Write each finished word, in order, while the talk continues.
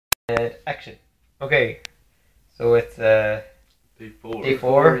Action. Okay, so it's D4.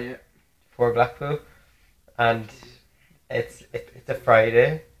 D4 yeah. for Blackpool, and it's a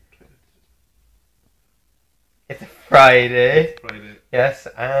Friday. It's a Friday. Friday. Yes,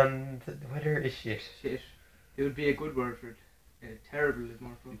 and the weather is shit. Shit. It would be a good word for it. Terrible is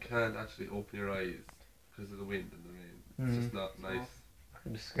more You appropriate. can't actually open your eyes because of the wind and the rain. It's just not nice.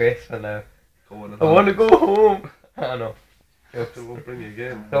 Disgraceful now. Go on I want to go home. I don't know. It won't bring you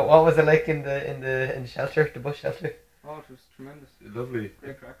again. So what was it like in the shelter, the bus shelter? Oh, it was tremendous. Lovely.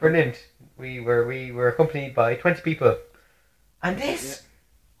 Great crack. Brilliant. We were accompanied by 20 people, and this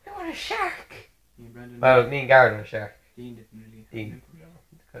we were a shark. Me and Brendan. Well, me and Gareth were a shark Dean didn't really. Dean.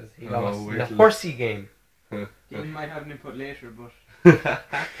 because he Oh, lost in wait the till- horsey game. Dean might have an input later, but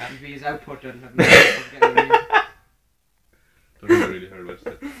it'll be his output that'll have an input getting Don't really heard about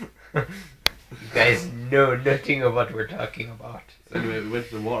it. You guys know nothing of what we're talking about. So anyway, we went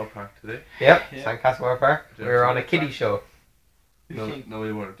to the water park today. Yep, Yeah. Sandcastle Water Park. We were on a kiddie show. No,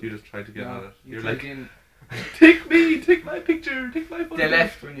 we weren't. You just tried to get on it. You You're tried like, in. take me, take my picture, take my photo. They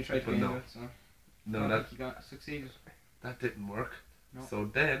left when you tried to Well, get no. into it, so No, I that think you got succeeded. that didn't work. No. So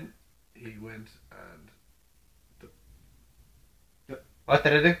then he went and What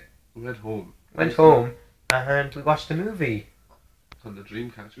did I do? we went home Went home and we watched a movie. on the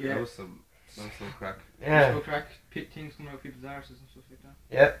Dreamcatcher. Yeah. That was some crack. Yeah. So crack pit things coming out of people's arses and stuff like that.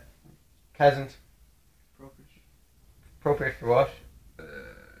 Yep. Pleasant. Appropriate. Appropriate for what?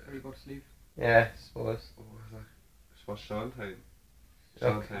 Where you go to sleep. Yeah, I suppose. What was that? It was Sean time. Okay.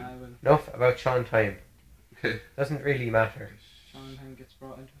 Sean time. Well, Enough about Sean Time. Okay. Doesn't really matter. Sean Time gets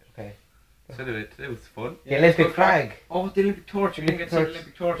brought into it. Okay. So anyway, today was fun. The Olympic so crack. flag. Oh, the Olympic torch. You didn't get to see the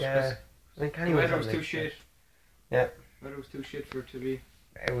Olympic torch. Yeah. I think The Kenny weather on was it. too shit. Yeah. The weather was too shit for it to be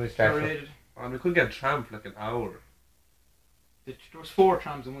It was dreadful. tolerated. And we couldn't get a tram for like an hour. There was 4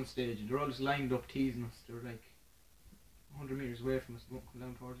 trams on one stage and they were all just lined up teasing us. They were like 100 metres away from us, won't come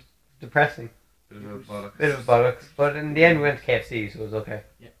down towards us. Depressing. Bit of a bollocks. Bit of bollocks. But in the end we went to KFC, so it was okay.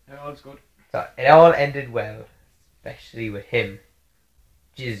 Yeah, all's good. So it all ended well. Especially with him.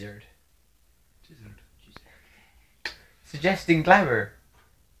 Gizzard. Gizzard. Suggesting glamour.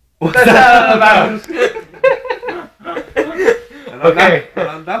 What's that about? And on Okay.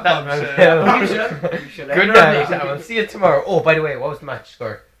 on that That bombshell. bombshell. You should Good night. I will see you tomorrow. Oh, by the way, what was the match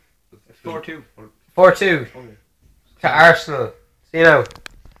score? 4-2. 4-2 Okay. to Arsenal. See you now.